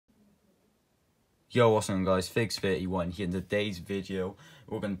Yo, what's up guys, Figs31 here. In today's video,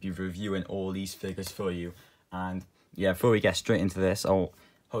 we're going to be reviewing all these figures for you. And yeah, before we get straight into this, I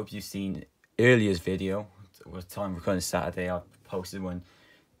hope you've seen earlier's video. It was time recording Saturday. I posted one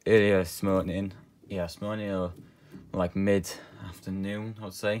earlier this morning. Yeah, this morning or like mid-afternoon,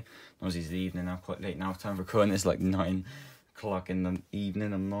 I'd say. Obviously it's the evening now, quite late now. Time recording is like 9 o'clock in the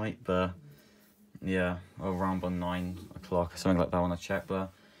evening or night, but yeah, around about 9 o'clock, something like that when I checked,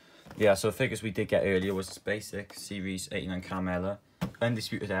 but yeah, so the figures we did get earlier was basic Series 89 Carmella,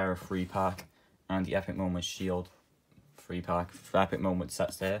 Undisputed Era 3-pack, and the Epic Moments Shield 3-pack. Epic Moment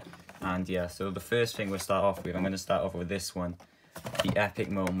sets there. And yeah, so the first thing we'll start off with, I'm going to start off with this one, the Epic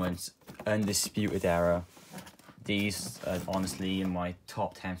Moments Undisputed Era. These are honestly in my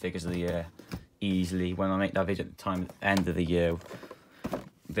top 10 figures of the year, easily. When I make that video at the time, end of the year,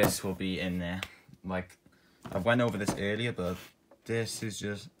 this will be in there. Like, I went over this earlier, but this is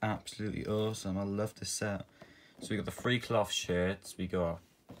just absolutely awesome. I love this set. So we got the free cloth shirts. We got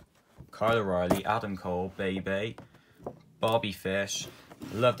Kyle O'Reilly, Adam Cole, Bebe, Bobby Fish.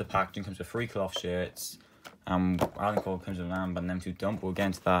 Love the packaging. Comes with free cloth shirts. Adam Cole comes with an armband and them two dump. We'll get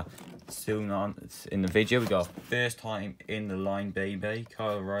into that soon on in the video. We got first time in the line Bebe,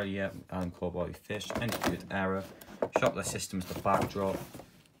 Kyle O'Reilly, yeah, Adam Cole, Bobby Fish, Undisputed Era, Shopler Systems, the backdrop,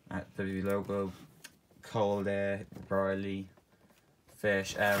 at WWE logo, Cole there, Riley,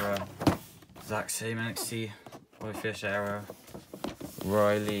 Fish Era, exact same NXT, Bobby Fish Era,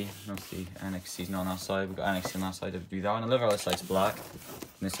 Riley, obviously NXT's not on our side, we've got NXT on our side of that one. I love how this side's black,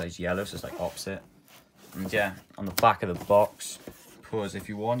 and this side's yellow, so it's like opposite. And yeah, on the back of the box, pause if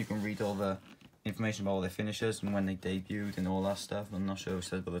you want, you can read all the information about all their finishers and when they debuted and all that stuff. I'm not sure if it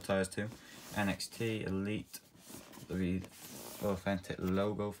says about the tires too. NXT, Elite, the authentic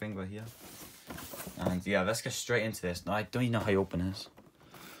logo thing right here. And yeah, let's get straight into this. Now, I don't even know how you open this.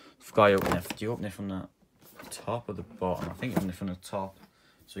 I forgot you open it. Do you open it from the top or the bottom? I think you open it from the top.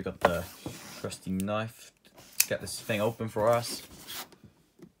 So we got the crusty knife to get this thing open for us.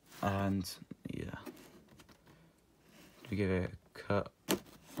 And yeah, we give it a cut.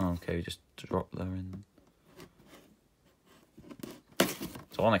 Okay, we just drop there in.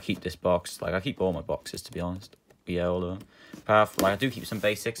 So I want to keep this box. Like, I keep all my boxes, to be honest. Yeah, all of them. Like, I do keep some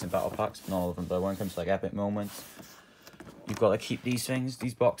basics and battle packs, not all of them, but when it comes to like epic moments, you've got to keep these things.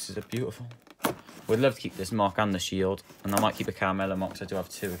 These boxes are beautiful. Would love to keep this mock and the shield, and I might keep a Carmella mock, because I do have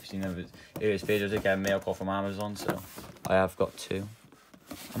two. If you know the earliest video, I did get a mail call from Amazon, so I have got two.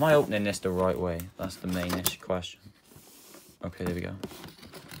 Am I opening this the right way? That's the main issue question. Okay, there we go.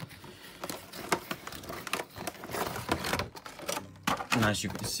 And as you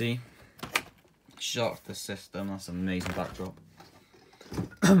can see, shock the system. That's an amazing backdrop.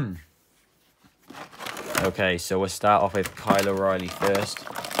 Okay, so we'll start off with Kyle O'Reilly first.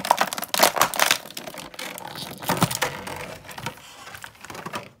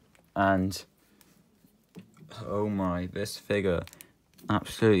 And oh my, this figure,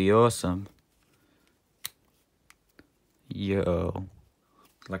 absolutely awesome. Yo,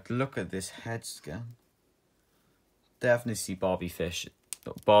 like, look at this head scan. Definitely see Bobby Fish,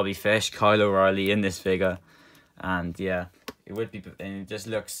 Kyle O'Reilly in this figure, and yeah, it would be, and it just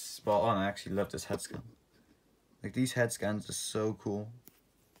looks spot on. I actually love this head scan. Like, these head scans are so cool,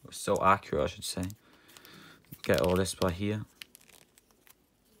 or so accurate, I should say. Get all this by here,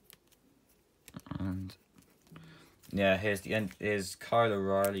 and yeah, here's the end. Here's Kyle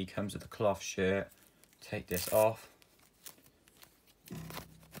O'Reilly. Comes with a cloth shirt. Take this off.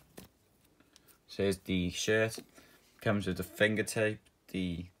 So here's the shirt. Comes with the finger tape,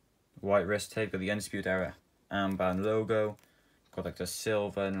 the white wrist tape, got the Undisputed Era armband logo, got like the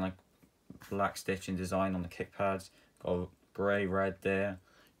silver and like black stitching design on the kick pads, got grey, red there,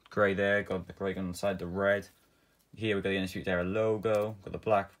 grey there, got the grey on the side, the red. Here we got the Undisputed Era logo, got the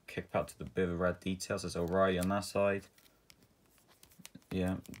black kick pad to the bit of red details. There's O'Reilly on that side.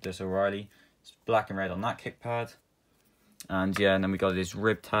 Yeah, there's O'Reilly. It's black and red on that kick pad. And yeah, and then we got this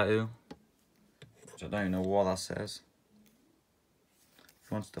rib tattoo, which I don't even know what that says.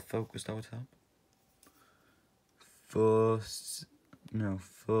 Wants to focus, that would help.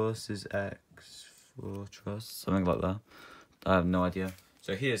 Forces X for trust, something like that. I have no idea.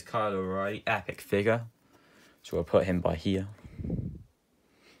 So here's Kyle O'Reilly, epic figure. So we'll put him by here.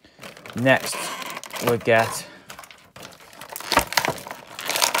 Next, we'll get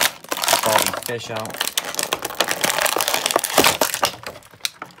Bobby Fish out.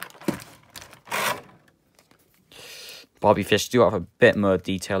 Bobby Fish do have a bit more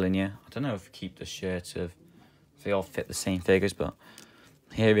detail in here. I don't know if we keep the shirts, if they all fit the same figures, but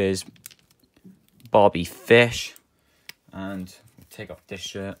here is Bobby Fish. And we'll take off this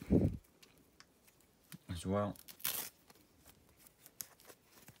shirt. as well.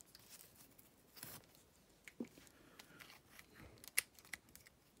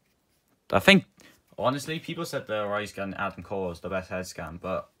 I think, honestly, people said the Rise scan Adam Cole was the best head scan,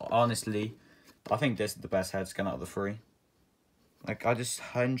 but honestly, I think this is the best head scan out of the three. Like, I just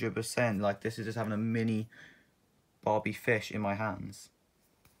 100%, like, this is just having a mini Bobby Fish in my hands.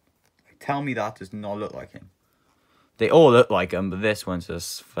 Like, tell me that does not look like him. They all look like him, but this one's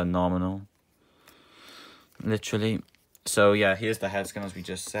just phenomenal. Literally. So, yeah, here's the head scan, as we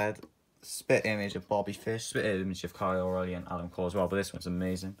just said. Spit image of Bobby Fish, spit image of Kyle O'Reilly and Adam Cole as well, but this one's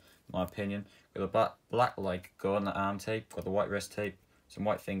amazing, in my opinion. Got the black like garnet arm tape, got the white wrist tape, some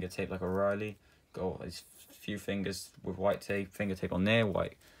white finger tape like O'Reilly, got these few fingers with white tape, finger tape on there,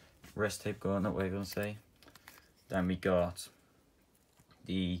 white wrist tape garnet, what are you going to say. Then we got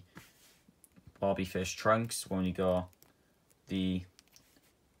the Bobby Fish trunks, when we got the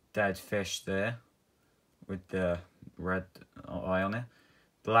dead fish there, with the red eye on it.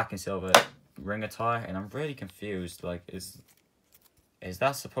 Black and silver ring attire, and I'm really confused. Like, is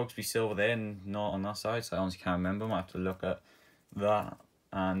that supposed to be silver there and not on that side? So I honestly can't remember. Might have to look at that.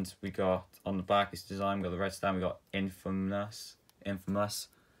 And we got on the back, it's design. We got the red stamp. We got infamous.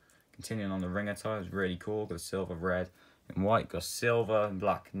 Continuing on the ring attire, it's really cool. Got the silver, red, and white. Got silver and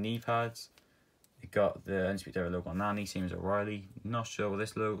black knee pads. We got the Undisputed Era logo on Nanny. Same as O'Reilly. Not sure what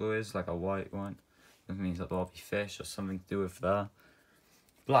this logo is. Like a white one. It means like Bobby Fish or something to do with that.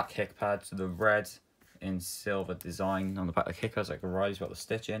 Black kick pads, the red in silver design on the back of the kick pads, like O'Reilly's got the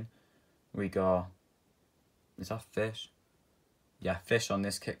stitching. We got, is that fish? Yeah, fish on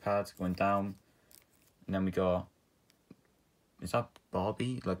this kick pad going down. And then we got, is that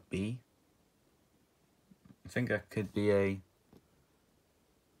Bobby, like B? I think that could be a,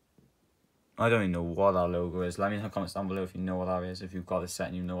 I don't even know what that logo is. Let me know in the comments down below if you know what that is. If you've got this set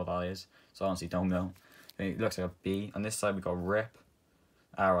and you know what that is. So I honestly don't know. It looks like a B. On this side we got RIP.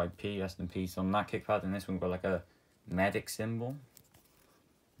 R.I.P. Rest in peace on that kick pad, and this one got like a medic symbol,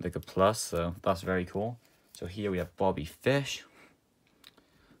 like a plus, so that's very cool. So here we have Bobby Fish,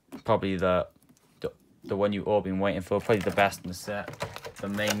 probably the one you all been waiting for, probably the best in the set, the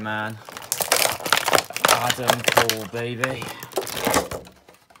main man, Adam Cole, baby.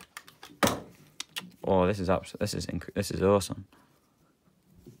 Oh, this is awesome.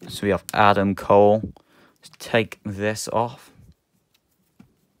 So we have Adam Cole. Let's take this off.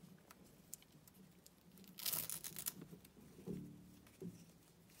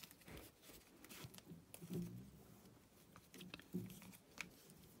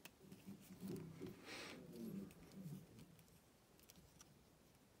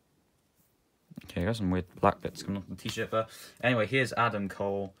 Okay, got some weird black bits coming off the t-shirt, but anyway, here's Adam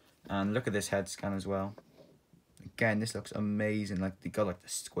Cole, and look at this head scan as well. Again, this looks amazing. Like, they got like the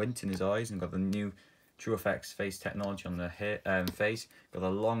squint in his eyes, and got the new True Effects face technology on the face. Got the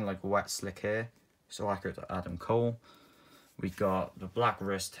long, like, wet, slick hair, so accurate to Adam Cole. We got the black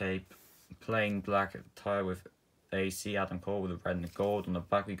wrist tape, plain black tie with AC Adam Cole with the red and the gold. On the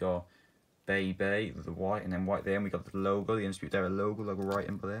back, we got Baby with the white, and then white there, and we got the logo, the Undisputed Era logo, like right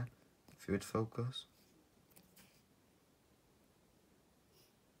in there. If you would focus,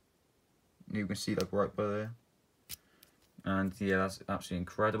 you can see like right by there, and yeah, that's absolutely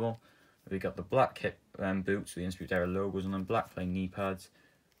incredible. We got the black kit boots with the Undisputed Era logos on them, black plain knee pads,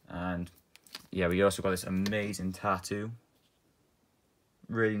 and yeah, we also got this amazing tattoo.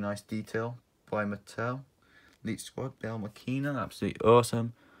 Really nice detail by Mattel. Elite Squad, Bell McKeenan, absolutely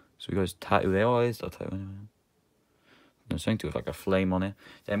awesome. So we got his tattoo there. Oh, is that tattoo anyway? There's something to it with like a flame on it.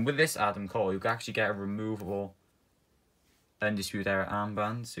 Then with this Adam Cole, you can actually get a removable Undisputed Era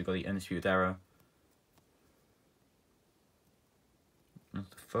armband. So you've got the Undisputed Era. Not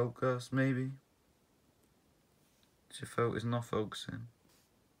the focus, maybe. Is your focus not focusing?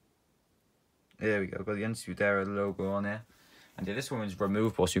 There we go. Got the Undisputed Era logo on it. And yeah, this one is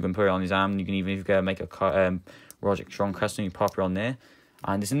removable, so you can put it on his arm. You can even, if you make a Roger Strong custom, you pop it on there.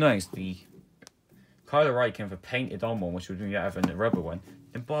 And it's annoying. The Kyle O'Reilly came with a painted on one, which would be better than the rubber one.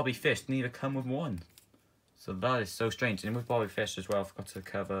 And Bobby Fish didn't even come with one. So that is so strange. And with Bobby Fish as well, I forgot to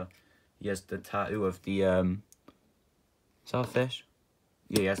cover, he has the tattoo of the, is that a fish?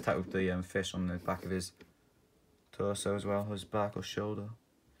 Yeah, he has a tattoo of the fish on the back of his torso as well, his back or shoulder.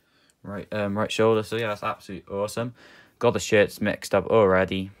 Right shoulder. So yeah, that's absolutely awesome. Got the shirts mixed up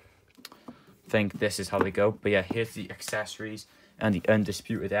already. Think this is how they go. But yeah, here's the accessories and the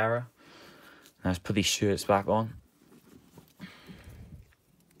Undisputed Era. Now let's put these shirts back on.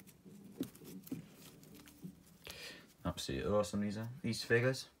 Absolutely awesome, these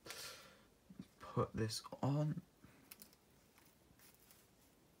figures. Put this on.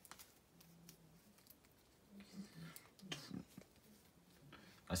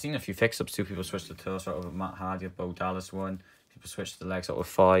 I've seen a few fix-ups too. People switch the torso out of Matt Hardy, Bo Dallas one. People switch the legs out with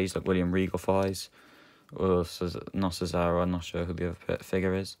thighs, like William Regal thighs. Or not Cesaro, I'm not sure who the other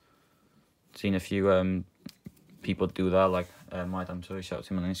figure is. Seen a few people do that, like My Damn Toys. Shout out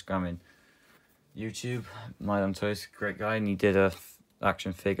to him on Instagram and YouTube. My Damn Toys, great guy, and he did a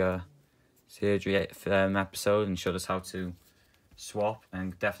action figure surgery episode and showed us how to swap,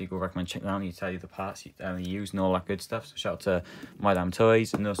 and definitely go recommend checking out. He tell you the parts he used and all that good stuff. So shout out to My Damn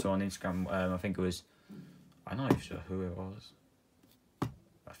Toys, and also on Instagram. I think it was, I'm not even sure who it was.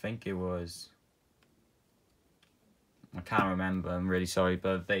 I think it was, I can't remember. I'm really sorry,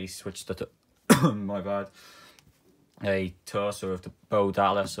 but they switched it. My bad. A torso of the Bo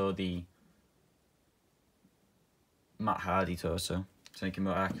Dallas or the Matt Hardy torso, to make it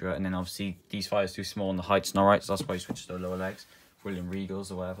more accurate. And then obviously these fighters too small and the height's not right, so that's why he switched to the lower legs. William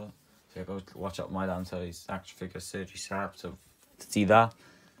Regals or whatever. So yeah, go watch out My Damn Toys action figure surgery sap to see that.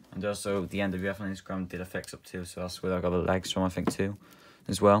 And also the NWF on Instagram did a fix up too, so that's where I got the legs from, I think, too,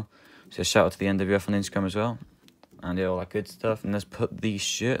 as well. So shout out to the NWF on Instagram as well. And yeah, all that good stuff. And let's put these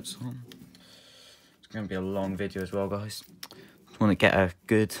shirts on. It's gonna be a long video as well, guys. Just want to get a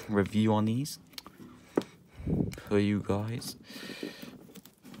good review on these for you guys.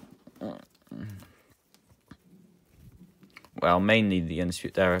 Well, mainly the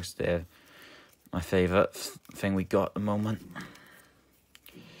Undisputed Era's, they're my favourite thing we got at the moment.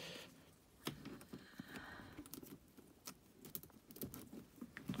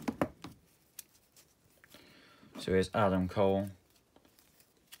 So here's Adam Cole.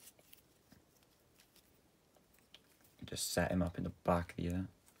 Just set him up in the back here.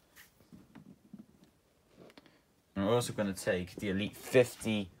 And we're also going to take the Elite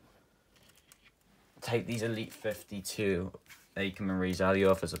 50. Take these Elite 50 to Akam and Reza. The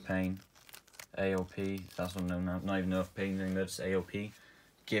Authors of Pain. AOP. That's what I'm known now. Not even Earth Pain, just AOP.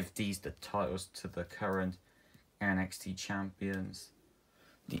 Give these the titles to the current NXT champions.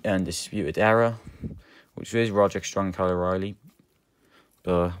 The Undisputed Era, which is Roderick Strong and Kyle O'Reilly.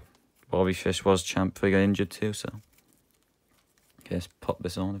 But Bobby Fish was champ before he got injured too, so okay, let's pop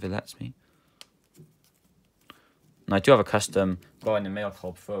this on if it lets me. And I do have a custom, got in the mail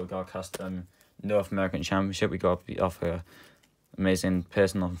club before, we got a custom North American Championship. We got off an amazing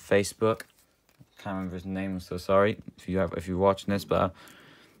person on Facebook. Can't remember his name, I'm so sorry if you're watching this, but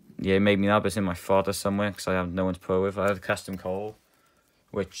yeah, it made me that, but it's in my folder somewhere because I have no one to play with. I have a custom Cole,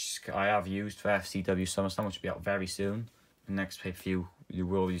 which I have used for FCW SummerSlam, which will be out very soon. The next pay-per-view, you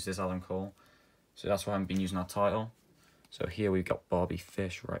will use this Adam Cole. So that's why I haven't been using that title. So here we've got Bobby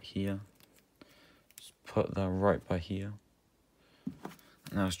Fish right here. Just put that right by here.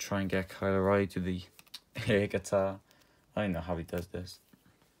 Now let's try and get Kyle O'Reilly to the air guitar. I don't know how he does this.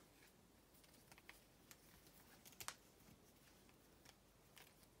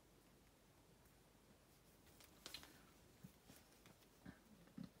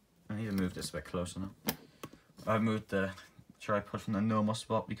 I need to move this a bit closer now. I've moved the tripod from the normal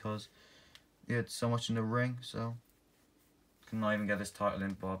spot because he had so much in the ring, so cannot even get this title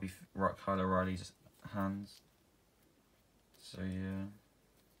in Kyle O'Reilly's hands. So yeah.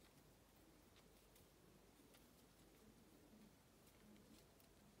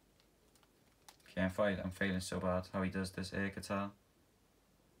 Okay, I'm feeling so bad how he does this air guitar.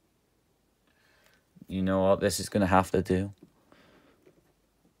 You know what this is gonna have to do.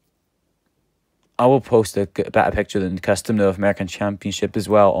 I will post a better picture than the custom North American Championship as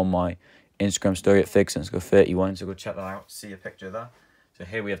well on my Instagram story at Fix_31. So go check that out. See a picture of that. So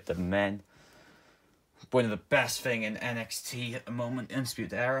here we have the men. One of the best thing in NXT at the moment,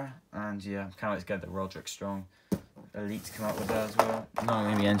 Undisputed Era. And yeah, I can't wait to get the Roderick Strong Elite to come out with that as well.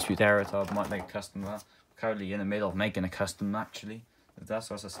 Not maybe Undisputed Era, so I might make a custom of that. I'm currently in the middle of making a custom actually of that,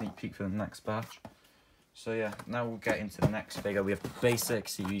 so that's a sneak peek for the next batch. So yeah, now we'll get into the next figure. We have the basic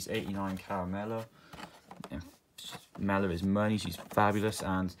Series 89 Carmella. Mella is money, she's fabulous.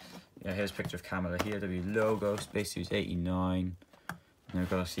 And yeah, here's a picture of Carmella here. W logo, Space Series 89. And we've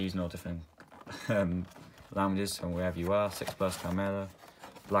got a seasonal different languages from wherever you are. 6+ Carmella.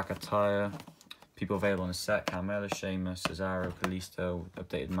 Black attire. People available on the set: Carmella, Sheamus, Cesaro, Kalisto,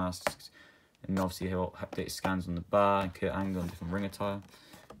 updated masks. And obviously updated scans on the bar. And Kurt Angle on different ring attire.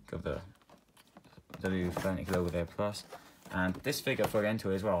 Got the Authentic logo there plus. And this figure, before I get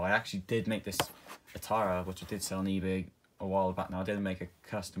into it as well, I actually did make this attire, which I did sell on eBay a while back now. I did make a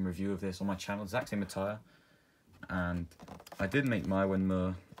custom review of this on my channel, exact same attire. And I did make my one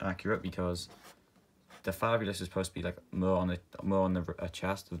more accurate because the Fabulous is supposed to be like more on the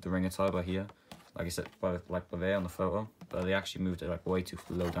chest of the ring attire by here. Like I said, like by there on the photo. But they actually moved it like way too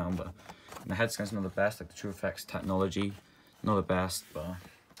low down. But the head scan's not the best, like the True Effects technology, not the best, but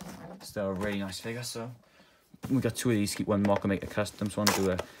Still a really nice figure. So we got two of these. Keep one mock and make a custom. So I want to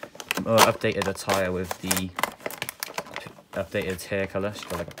do a updated attire with the updated hair colour. She's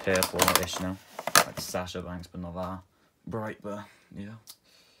got like a purple-ish now, like Sasha Banks, but not that bright. But yeah.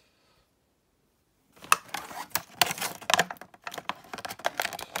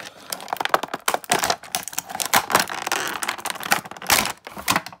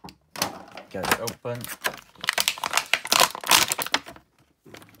 Get it open.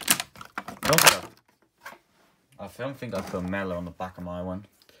 I don't think I put Mellow on the back of my one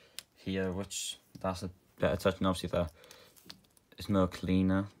here, which that's a better touch, and obviously it's more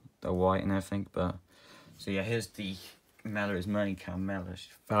cleaner, the white and everything. But so yeah, here's the Mellow. Is Money Cam Mellow. She's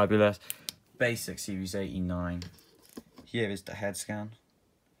fabulous. Basic Series 89. Here is the head scan.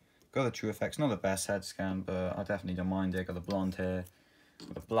 Got the True Effects, not the best head scan, but I definitely don't mind it. Got the blonde hair,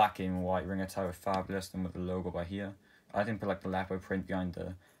 with the black and white ring attire, fabulous, and with the logo by here. I didn't put like the leopard print behind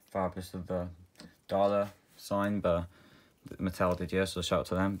the fabulous of the dollar sign, but Mattel did, yeah, so shout out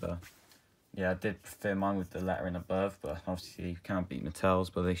to them. But yeah, I did prefer mine with the lettering above, but obviously you can't beat Mattel's,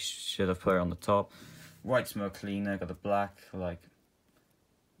 but they should have put it on the top. White's more cleaner, got the black, like,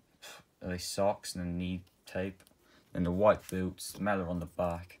 the socks and the knee tape, and the white boots, Mellow on the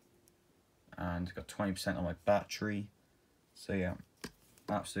back, and got 20% on my battery. So yeah,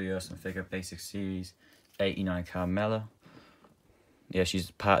 absolutely awesome figure. Basic Series 89 Carmella. Yeah,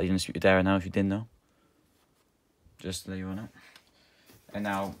 she's part of the Undisputed era now, if you didn't know. Just to let you all know. And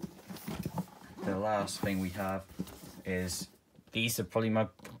now, the last thing we have is, these are probably my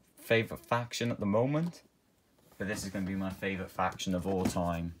favourite faction at the moment, but this is going to be my favourite faction of all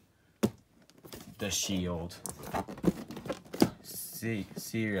time. The Shield.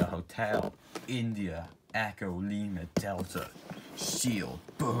 Sierra Hotel, India, Echo, Lima, Delta, Shield,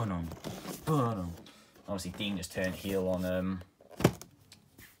 burn 'em, burn 'em. Obviously, Dean just turned heel on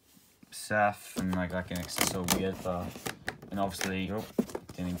Seth, and like that gimmick's so weird, but and obviously, didn't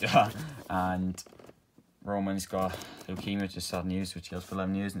even do that. And Roman's got leukemia, which is sad news, which he has for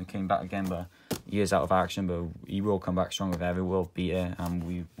 11 years, and he came back again, but he is out of action, but he will come back stronger than ever, will beat it, and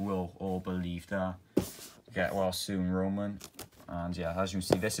we will all believe that. Get well soon, Roman. And yeah, as you can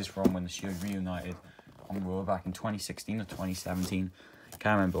see, this is from when the Shield reunited on Raw back in 2016 or 2017.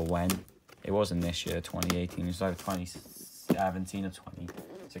 Can't remember when. It wasn't this year, 2018. It was like 2017 or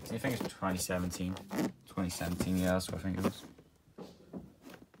 2016. I think it's 2017. 2017, yeah, that's what I think it was.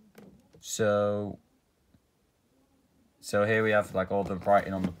 So here we have like all the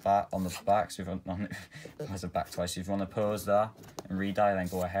writing on the back. So if you want, there's a back twice. So if you want to pause that and re-dye, then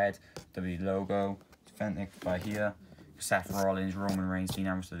go ahead. W logo, authentic by here. Seth Rollins, Roman Reigns, Dean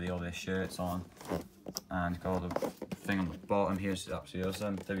Ambrose, all their shirts on, and got the thing on the bottom here, which is absolutely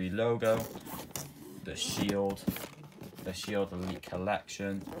awesome. The logo, the Shield Elite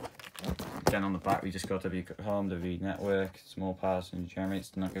Collection. Then on the back, we just got W Home, W Network, Small Pass, and Generates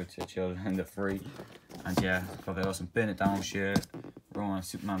to not go to children, and the free. And yeah, got the awesome Burn It Down shirt, Roman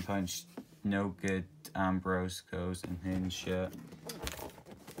Superman Punch, No Good Ambrose goes in his shirt.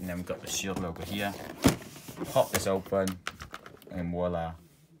 And then we've got the Shield logo here. Pop this open, and voila,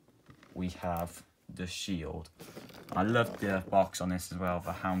 we have the Shield. I love the box on this as well,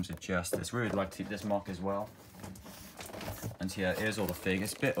 the Hounds of Justice. Really like to keep this mock as well. And here, here's all the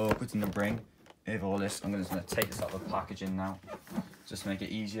figures. Bit awkward in the ring. Here's all this. I'm just going to take this out of the packaging now, just to make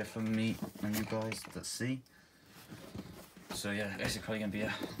it easier for me and you guys to see. So yeah, it's probably going to be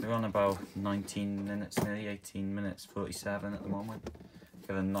they're on about 19 minutes, nearly 18 minutes, 47 at the moment.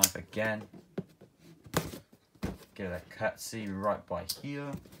 Get a knife again. Get a cutsy right by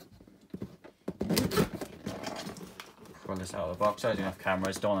here. Pull this out of the box. I do have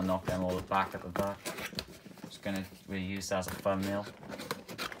cameras, don't want to knock them all the back at the back. Just gonna reuse this as a thumbnail.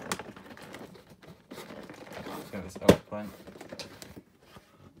 Get this open.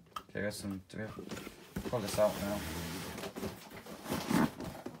 Okay, got some. Pull this out now.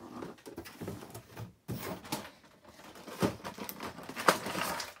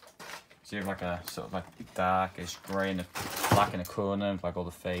 So you have like a sort of like darkish grey and black in the corner, like all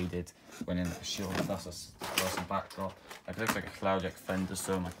the faded went in the Shield. That's a backdrop. Like, it looks like a cloud like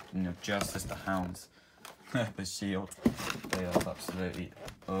thunderstorm, like, you know, Justice, the Hounds, the Shield. They are absolutely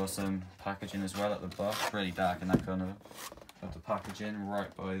awesome. Packaging as well at the back, really dark in that corner of the packaging,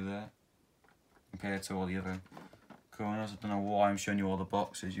 right by there, compared to all the other corners. I don't know why I'm showing you all the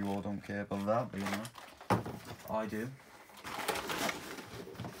boxes. You all don't care about that, but you know, I do.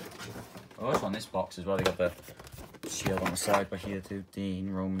 Also on this box as well, they got the Shield on the side by here too.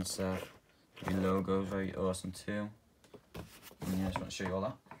 Dean, Roman, Seth. The logo, very awesome too. And yeah, I just want to show you all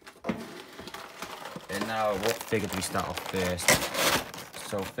that. And now, what figure do we start off first?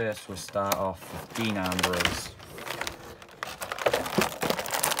 So first we'll start off with Dean Ambrose.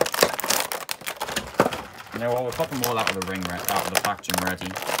 You know what, we'll pop them all out of the ring, out of the packaging ready.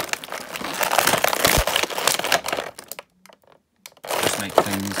 Just make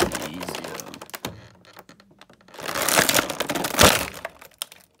things easier.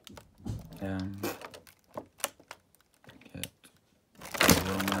 Get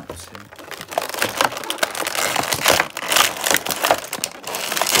on that too.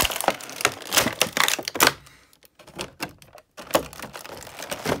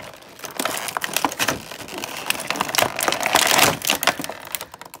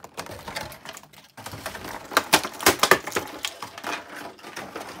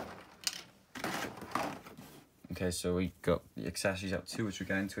 Okay, so we got the accessories out too, which we'll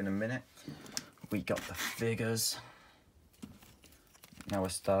get into in a minute. We got the figures. Now we'll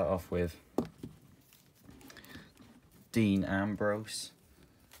start off with Dean Ambrose,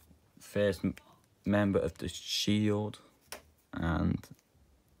 first member of the Shield, and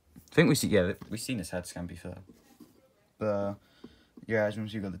I think we've seen his head scan before. But yeah, as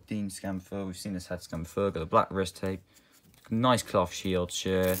we've got the Dean scan before, we've seen his head scan before. Got the black wrist tape, nice cloth Shield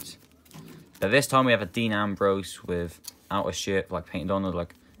shirt. But this time we have a Dean Ambrose without a shirt like painted on or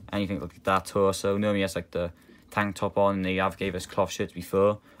like anything like that torso. Normally he has like the tank top on, and they have gave us cloth shirts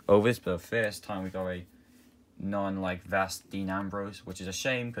before over this, but the first time we got a non vest Dean Ambrose, which is a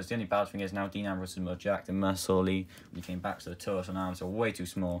shame because the only bad thing is now Dean Ambrose is more jacked and muscly when he came back, to the torso and arms are way too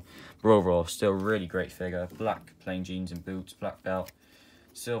small. But overall, still really great figure. Black plain jeans and boots, black belt,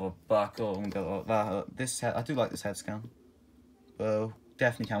 silver buckle, and got all that. This head, I do like this head scan. Well,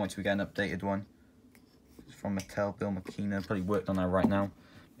 definitely can't wait till we get an updated one. It's from Mattel, Bill McKenna, probably worked on that right now.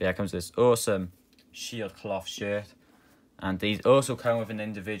 But yeah, it comes with this awesome Shield cloth shirt, and these also come with an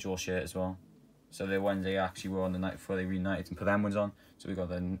individual shirt as well. So the ones they actually wore on the night before they reunited and put them ones on. So we got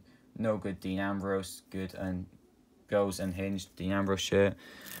the no good Dean Ambrose, good and goes unhinged Dean Ambrose shirt.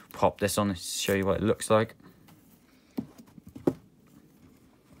 Pop this on to show you what it looks like.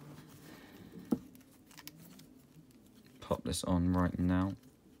 Pop this on right now.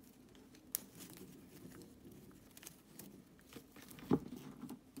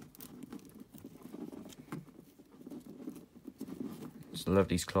 Just love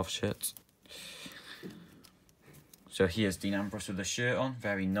these cloth shirts. So here's Dean Ambrose with the shirt on,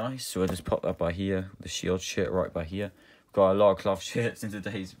 very nice. So I'll just pop that by here, the Shield shirt right by here. Got a lot of cloth shirts in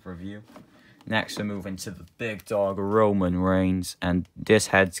today's review. Next we're moving to the big dog Roman Reigns, and this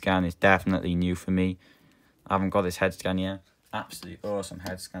head scan is definitely new for me. I haven't got this head scan yet. Absolutely awesome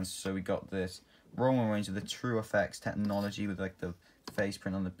head scan. So we got this Roman Reigns with the True Effects technology with like the face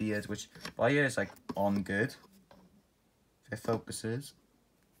print on the beard, which by here is like on good. If it focuses.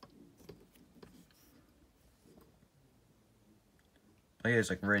 By here is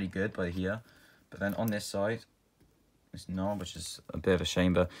like really good by here. But then on this side, it's not, which is a bit of a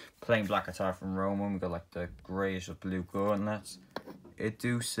shame. But plain black attire from Roman. We got like the greyish or blue gauntlets. It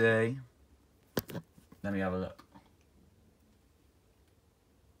do say, let me have a look.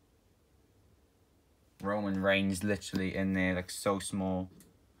 Roman Reigns literally in there, like so small.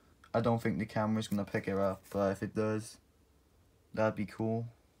 I don't think the camera's gonna pick it up, but if it does, that'd be cool.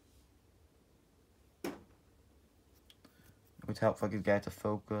 It would help if I could get it to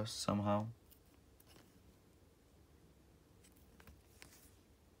focus somehow.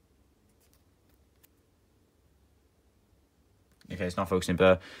 Okay, it's not focusing,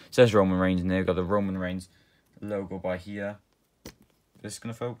 but it says Roman Reigns in there. We've got the Roman Reigns logo by here. Is this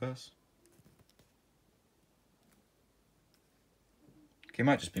gonna focus? Okay, it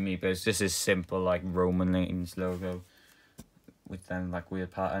might just be me, but this is simple, like Roman Reigns logo with them like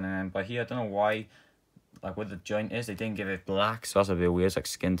weird pattern, and then by here I don't know why, like where the joint is, they didn't give it black, so that's a bit weird. It's like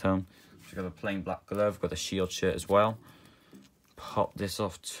skin tone. We've got a plain black glove, got the Shield shirt as well. Pop this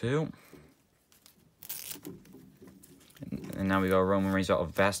off too. And now we got Roman Reigns out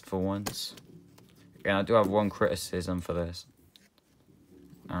of vest for once. And I do have one criticism for this,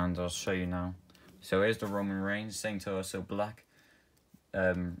 and I'll show you now. So here's the Roman Reigns, same torso, black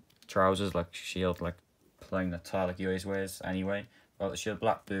trousers, like Shield, like plain attire like he always wears anyway. Got the Shield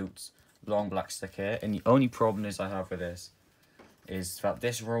black boots, long black stick hair, and the only problem is I have with this is that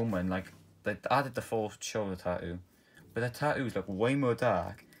this Roman, like, they added the full shoulder tattoo, but the tattoo's like way more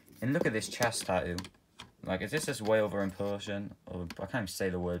dark. And look at this chest tattoo. Like, is this just way over in proportion? Or I can't even say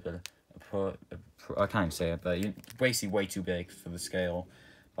the word, but I can't even say it. But basically, way too big for the scale.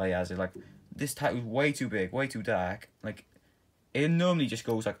 But yeah, so like this tattoo's way too big, way too dark. Like, it normally just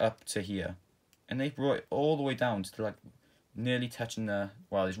goes like up to here, and they brought it all the way down to like nearly touching the.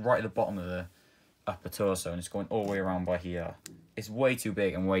 Well, it's right at the bottom of upper torso, and it's going all the way around by here. It's way too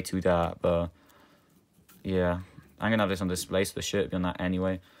big and way too dark, but yeah, I'm gonna have this on display, so the shirt will be on that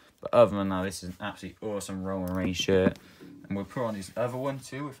anyway. But other than that, this is an absolutely awesome Roman Reigns shirt, and we'll put on his other one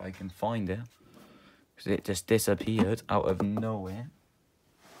too if I can find it, because it just disappeared out of nowhere.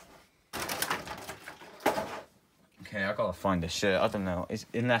 Okay, I gotta find this shirt. I don't know.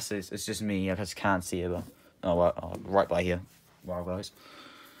 Unless it's just me, I just can't see it. But right by here. Wow, guys.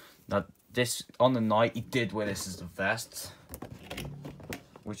 Now this on the night he did wear this as the vest,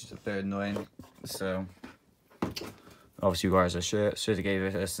 which is a bit annoying. So obviously he wears a shirt. Should have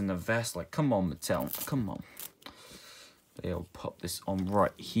gave us in the vest. Like, come on, Mattel, come on. They'll pop this on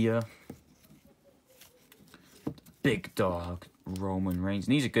right here. Big dog Roman Reigns.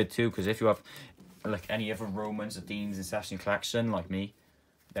 And these are good too, because if you have like any other Romans or Deans in Session Collection like me,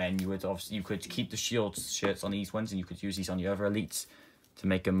 then you could keep the Shield shirts on these ones, and you could use these on your other elites to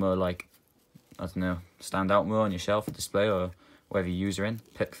make them more like, I don't know, stand out more on your shelf or display, or whatever you use her in,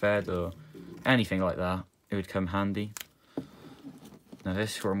 pick fed or anything like that. It would come handy. Now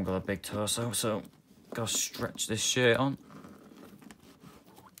this Roman got a big torso, so gotta stretch this shirt on.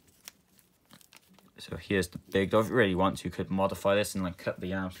 So here's the big dog. If you really want to, you could modify this and like cut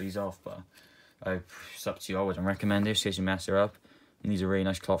the arm sleeves off, but it's up to you. I wouldn't recommend it in case you mess her up. And these are really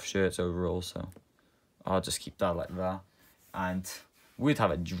nice cloth shirts overall, so I'll just keep that like that. And we'd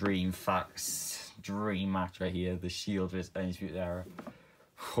have a dream match right here. The Shield vs Undisputed Era.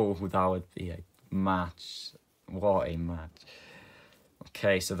 Oh, that would be a match. What a match.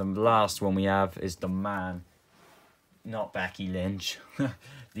 Okay, so the last one we have is the man, not Becky Lynch,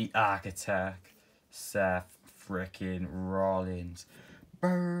 the architect, Seth frickin' Rollins.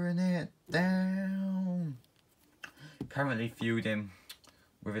 Burn it down. Currently feuding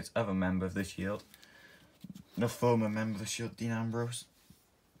with its other member of the Shield, the former member of the Shield, Dean Ambrose.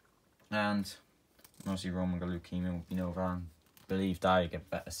 And obviously Roman got leukemia, will be no van. Believe that he'll get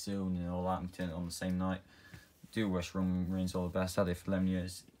better soon and all that, and turn it on the same night. Do wish Roman Reigns all the best. Had it for 11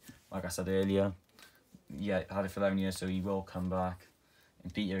 years, like I said earlier. Yeah, had it for 11 years, so he will come back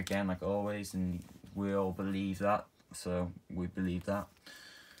and beat you again, like always, and we all believe that. So we believe that.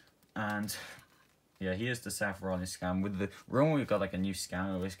 And yeah, here's the Seth Rollins scam. With the Roman, we've got like a new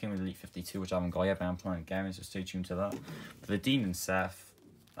scam. This came with Elite 52, which I haven't got yet, but I'm playing games, so stay tuned to that. But the Dean and Seth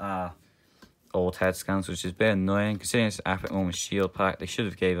are old head scans, which is a bit annoying. Considering it's an Epic Moment Shield pack, they should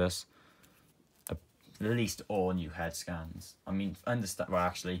have gave us at least all new head scans. I mean, understand. Well,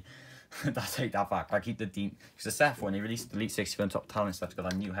 actually, I take that back. I keep the Dean, because the Seth one, they released the Elite 64 Top Talent stuff.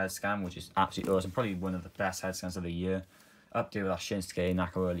 Got a new head scan, which is absolutely awesome. Probably one of the best head scans of the year. Up there with that Shinsuke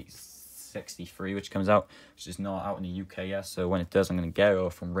Nakamura Elite 63, which comes out, which is not out in the UK yet. So when it does, I'm going to get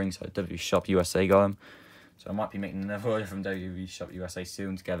it from Ringside. WWE Shop USA got them. So I might be making another order from WWE Shop USA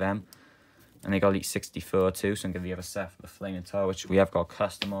soon to get them. And they got Elite 64 too, so I'm going to give the other Seth the Flaming Tower, which we have got a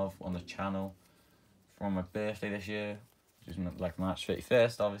custom of on the channel from my birthday this year, which is like March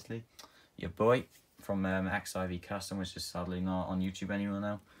 31st, obviously. Your boy from XIV Custom, which is sadly not on YouTube anymore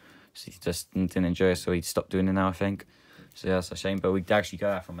now. So he just didn't enjoy it, so he stopped doing it now, I think. So yeah, that's a shame, but we actually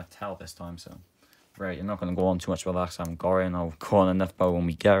got that from Mattel this time, so right, I'm not going to go on too much about that because I haven't got it, and I'll go on enough about when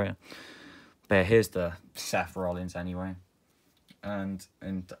we get it. But here's the Seth Rollins anyway. And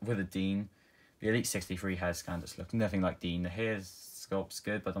with a Dean, the Elite 63 head scan just looks nothing like Dean. The hair sculpt's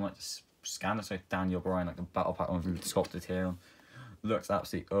good, but I like the scan it's like Daniel Bryan, like the battle pack on sculpted hair. Looks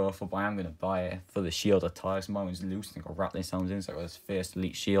absolutely awful, but I am going to buy it for the Shield attire. So mine was loose and got wrapped in someone's in. So it was first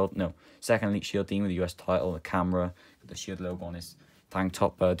Elite Shield, no, second Elite Shield Dean with the US title, the camera, the Shield logo on his tank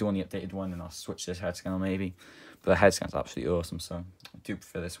top. Do on the updated one, and I'll switch this head scan maybe. But the head scan's absolutely awesome, so I do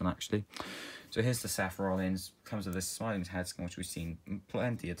prefer this one actually. So here's the Seth Rollins. Comes with this smiling head scan, which we've seen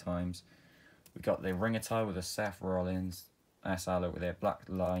plenty of times. We got the ring attire with the Seth Rollins SR logo with their black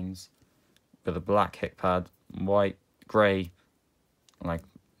lines, with a black hip pad, white, grey, like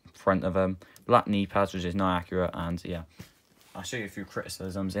front of them, black knee pads, which is not accurate. And yeah, I'll show you a few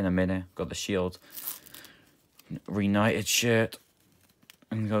criticisms in a minute. Got the Shield Reunited shirt,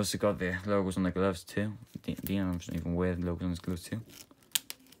 and we've also got the logos on the gloves too. Dean doesn't even wear the logos on his gloves too.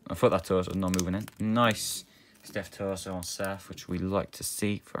 I thought that torso was not moving in. Nice stiff torso on Seth, which we like to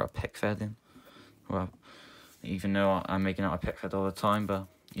see for our pick fed in. Well, even though I'm making out a pick fed all the time, but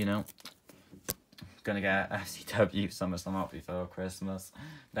you know, gonna get FCW SummerSlam out before Christmas.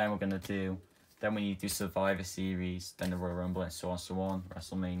 Then we're gonna do, then we need to do Survivor Series, then the Royal Rumble, and so on,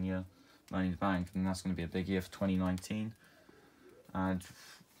 WrestleMania, Money in the Bank, and that's gonna be a big year for 2019. And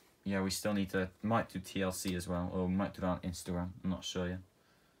yeah, we still need to, might do TLC as well, or we might do that on Instagram. I'm not sure yet.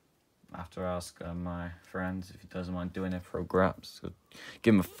 after I ask my friend if he doesn't mind doing it pro graps. So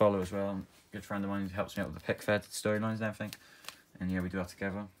give him a follow as well. Good friend of mine who helps me out with the pick fed storylines and everything. And yeah, we do that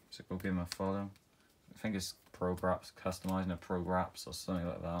together. So go give him a follow. I think it's pro graps, customizing a pro graps or something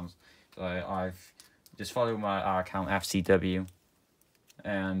like that. So I've just followed our account FCW,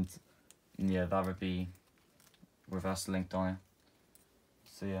 and yeah, that would be with us linked on it.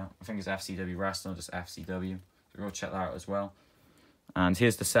 So yeah, I think it's FCW Wrestling, just FCW. So go check that out as well. And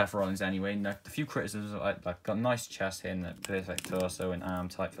here's the Seth Rollins anyway. Now, a few criticisms, like got a nice chest here and a perfect torso and arm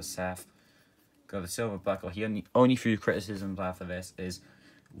type for Seth. Got the silver buckle. He only few criticisms after this is,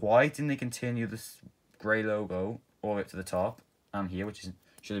 why didn't they continue this grey logo all the way up to the top and here, which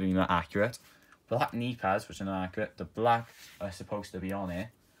should have been more accurate. Black knee pads, which are not accurate. The black are supposed to be on it,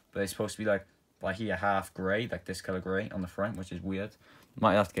 but they're supposed to be like here half grey, like this colour grey on the front, which is weird.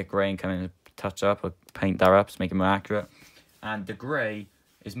 Might have to get grey and come in and touch up or paint that up to make it more accurate. And the grey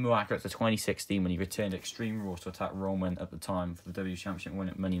is more accurate to 2016 when he returned Extreme Rules to attack Roman at the time for the W Championship win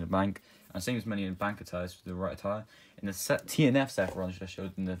at Money in the Bank. And same as Money in the Bank attires for the right attire. In the TNF Seth Rollins, which I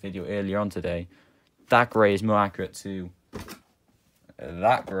showed in the video earlier on today, that grey is more accurate to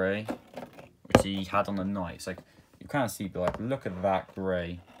that grey, which he had on the night. It's like, you can't see, but like, look at that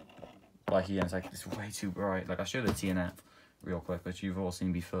grey. Like here, it's like, it's way too bright. Like, I'll show the TNF real quick, which you've all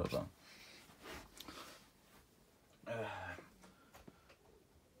seen before, though.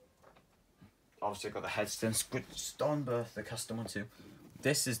 Obviously, I've got the headstand switched on, but the custom one too.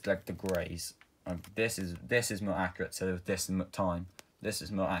 This is like the greys. This is more accurate to this time. This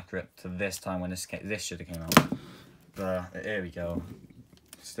is more accurate to this time when this should have came out. But here we go.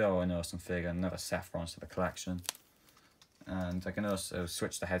 Still an awesome figure. Another Seth Rollins to the collection. And I can also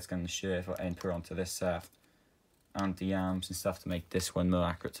switch the headscan and the shirt and put onto this Seth and the arms and stuff to make this one more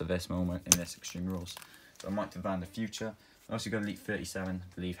accurate to this moment in this Extreme Rules. So I might do that in the future. I also got Elite 37,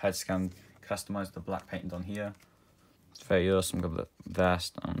 I believe, head scan, customized the black painted on here. It's very awesome. Got the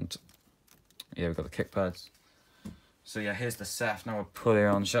vest and yeah, we've got the kick pads. So yeah, here's the Seth. Now we'll put it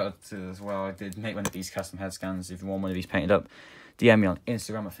on. Shout out to as well. I did make one of these custom head scans. If you want one of these painted up, DM me on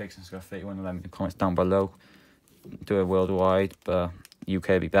Instagram at FixandScore31 and let me in the comments down below. Do it worldwide, but UK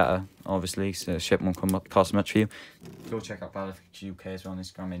would be better, obviously, so shipment won't come up cost much for you. Go check out Battlefield UK as well on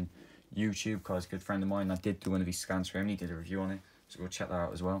Instagram and YouTube, because a good friend of mine, I did do one of these scans for him, he did a review on it, so go check that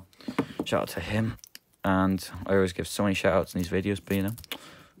out as well. Shout out to him, and I always give so many shout outs in these videos, but you know,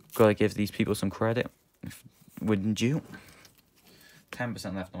 gotta give these people some credit, wouldn't you?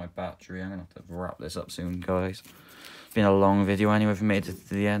 10% left on my battery. I'm gonna have to wrap this up soon, guys. It's been a long video anyway. If you made it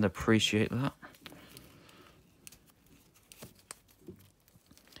to the end, appreciate that.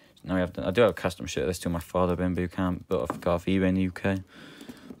 Now I do have a custom shirt. This to my father, but you can't. But I've got eBay in the UK.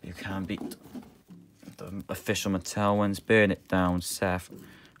 You can't beat the official Mattel ones. Burn It Down, Seth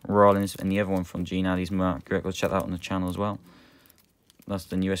Rollins, and the other one from Gene Addy's Mark. Go check that out on the channel as well. That's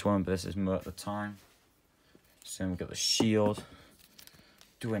the newest one, but this is more at the time. So we've got the Shield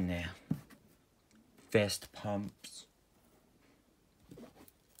doing their fist pumps.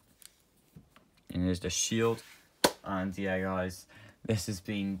 And there's the Shield. And yeah, guys, this has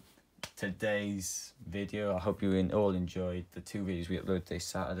been today's video. I hope you all enjoyed the 2 videos we uploaded today,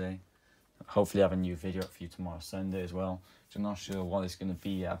 Saturday. Hopefully I have a new video up for you tomorrow, Sunday as well. So I'm not sure what it's going to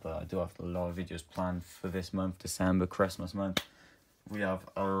be yet, but I do have a lot of videos planned for this month, December, Christmas month. We have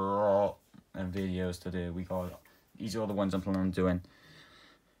a lot of videos to do. These are all the ones I'm planning on doing.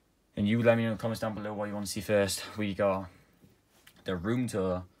 And you let me know in the comments down below what you want to see first. We got the room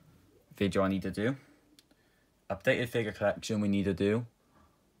tour video I need to do. Updated figure collection we need to do.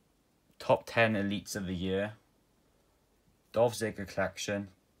 Top 10 elites of the year. Dolph Ziggler collection.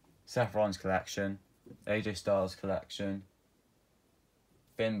 Seth Rollins collection. AJ Styles collection.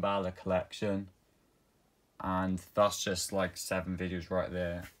 Finn Balor collection. And that's just like 7 videos right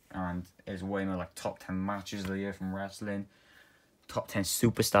there. And it's way more like top 10 matches of the year from wrestling. Top 10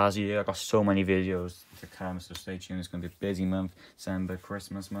 superstars of the year. I got so many videos to come, so stay tuned. It's going to be a busy month. December,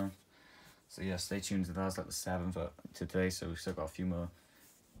 Christmas month. So yeah, stay tuned to that. It's like the 7th today, so we've still got a few more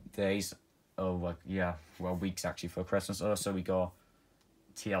days. Oh, like, yeah, well, weeks actually for Christmas. Also, we got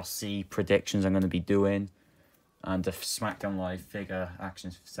TLC predictions I'm going to be doing. And the SmackDown Live figure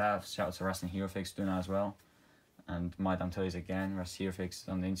actions stuff. Shout out to Wrestling Hero Figs doing that as well. And My Damn Toys again, Wrestling Hero Figs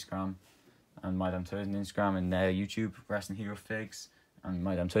on the Instagram. And My Damn Toys on Instagram and their YouTube, Wrestling Hero Figs. And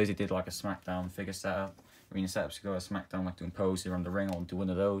My Damn Toys, they did like a SmackDown figure setup. Arena setups to go to SmackDown, like doing poses around the ring. I want to do one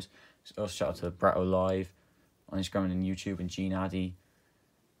of those. So also shout out to Bratto Live on Instagram and YouTube, and Gene Addy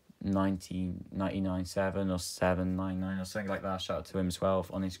 1999.7 or 799 or something like that. Shout out to him as well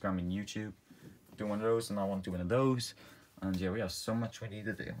on Instagram and YouTube. Doing one of those, and I want to do one of those. And yeah, we have so much we need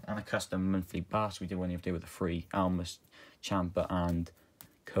to do. And a custom monthly bash we do when you have to do with the free Almas, Champa and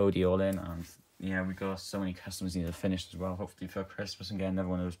Cody all in. And yeah, we got so many customers need to finish as well, hopefully for Christmas, and get another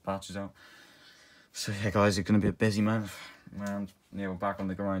one of those batches out. So yeah guys, it's going to be a busy month. And yeah, we're back on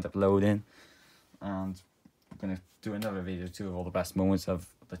the grind uploading. And I'm going to do another video too of all the best moments of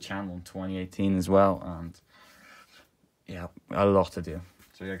the channel in 2018 as well. And yeah, a lot to do.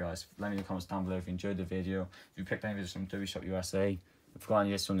 So yeah guys, let me know in the comments down below if you enjoyed the video. If you picked any videos from W Shop USA, if you've got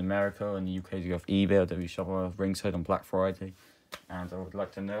any videos from America and the UK, you have eBay or W Shop or Ringside on Black Friday. And I would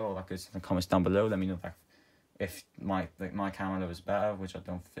like to know all that good stuff in the comments down below. Let me know if my camera was better, which I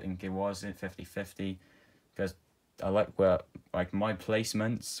don't think it was, 50-50. Because I like where my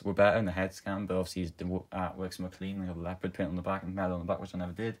placements were better in the head scan, but obviously the artwork's more clean. Like a leopard print on the back and metal on the back, which I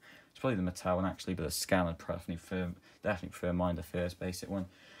never did. It's probably the metal one actually, but the scan I'd definitely prefer mine, the first basic one.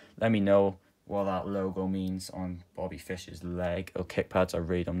 Let me know what that logo means on Bobby Fish's leg or kick pads. I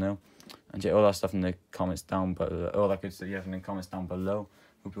really don't know. And yeah, all that stuff in the comments down below. All that good stuff you have in the comments down below.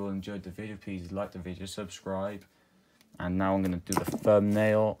 Hope you all enjoyed the video. Please like the video, subscribe. And now I'm going to do the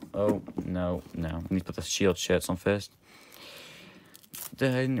thumbnail. Oh, no. I need to put the Shield shirts on first.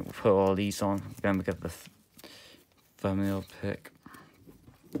 Then we'll put all these on. Then we get the thumbnail pick.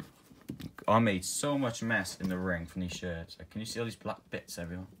 I made so much mess in the ring from these shirts. Can you see all these black bits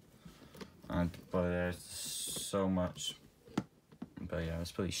everywhere? But there's so much. But yeah,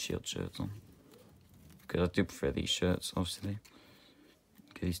 let's put these Shield shirts on. Because I do prefer these shirts, obviously.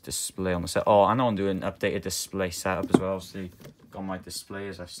 Get these display on the set. Oh, I know I'm doing an updated display setup as well. Obviously, got my display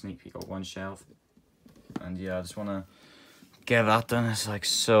as I sneak peek at one shelf. And yeah, I just want to get that done. There's like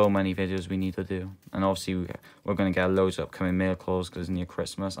so many videos we need to do. And obviously, we're going to get loads of upcoming mail calls because it's near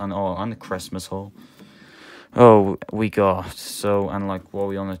Christmas. And the Christmas haul. Oh, we got so, and like what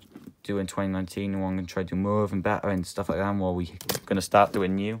we want to do in 2019, and what I'm going to try to do more of and better and stuff like that. And what we're going to start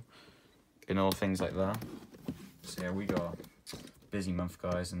doing new. And all things like that. So yeah, we got a busy month,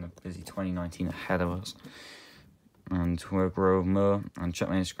 guys, and a busy 2019 ahead of us. And we'll grow more. And check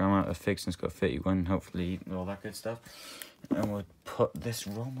my Instagram out. Fixing's got 31, hopefully, all that good stuff. And we'll put this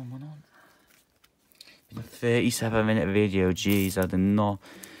Roman one on. In a 37-minute video. Jeez, I did not.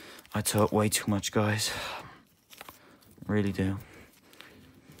 I talk way too much, guys. Really do.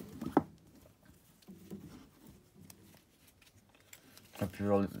 Hope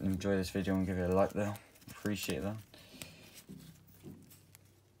you all enjoy this video and give it a like though. Appreciate that.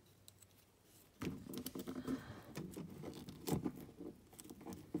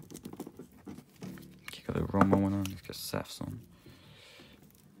 You got the Roman one on, let's get Seth's on.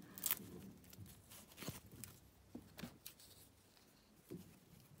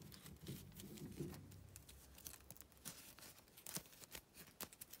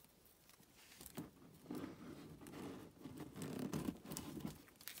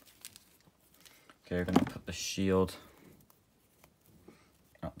 Okay, we're going to put the Shield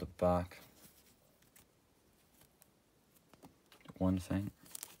at the back. One thing.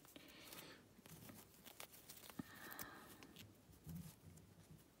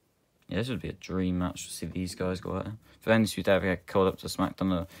 Yeah, this would be a dream match to see these guys go at it. If any of you ever get called up to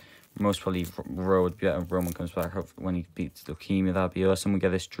SmackDown, most probably Raw would be better if Roman comes back. Hopefully when he beats Leukemia, that'd be awesome. We get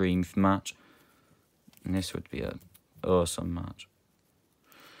this dream match. And this would be an awesome match.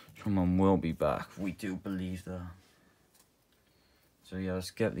 Someone will be back. We do believe that. So yeah, let's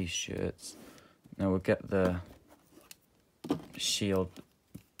get these shirts. Now we'll get the Shield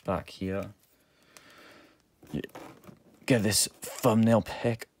back here. Get this thumbnail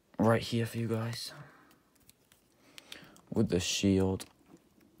pic right here for you guys. With the Shield.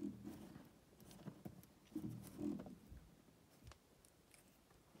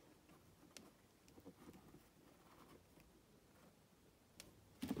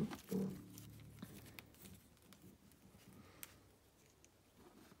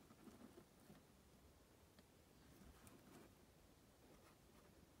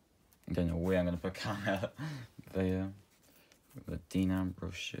 I don't know where I'm going to put camera there. The Dean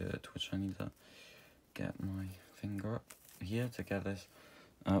Ambrose shirt, which I need to get my finger up here to get this.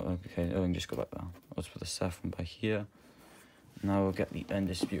 Oh, okay. Oh, I can just go back down. Let's put the Seth one by here. Now we'll get the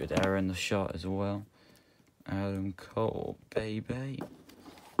Undisputed Era in the shot as well. Adam Cole, baby.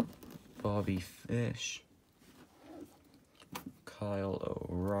 Bobby Fish. Kyle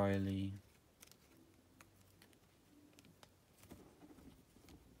O'Reilly.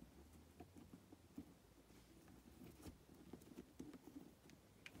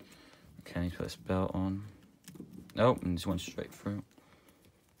 Okay, I need to put this belt on. Oh, and this went straight through.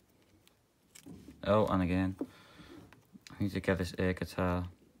 Oh, and again. I need to get this air guitar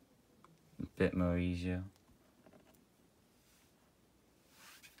a bit more easier.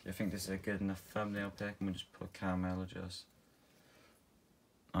 Do you think this is a good enough thumbnail pic? And we'll just put Carmelo just.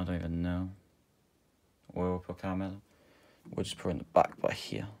 I don't even know. Where we'll put Carmelo. We'll just put it in the back by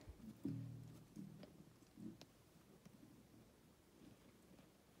here.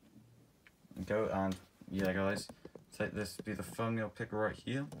 Go, and yeah guys, take this to be the thumbnail pic right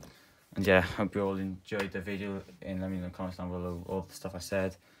here. And yeah, hope you all enjoyed the video, and let me know in the comments down below all the stuff I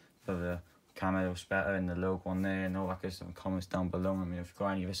said for the Carmelo sweater and the logo on there and all that good stuff in the comments down below. I mean, if you've got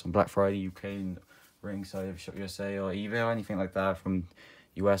any of this on Black Friday, UK, Ringside of Shop USA or eBay or anything like that from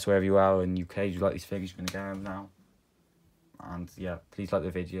US, wherever you are in UK, you like these figures, you're going to get them now. And yeah, please like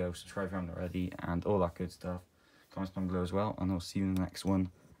the video, subscribe if you haven't already, and all that good stuff. Comments down below as well, and I'll see you in the next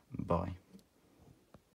one. Bye.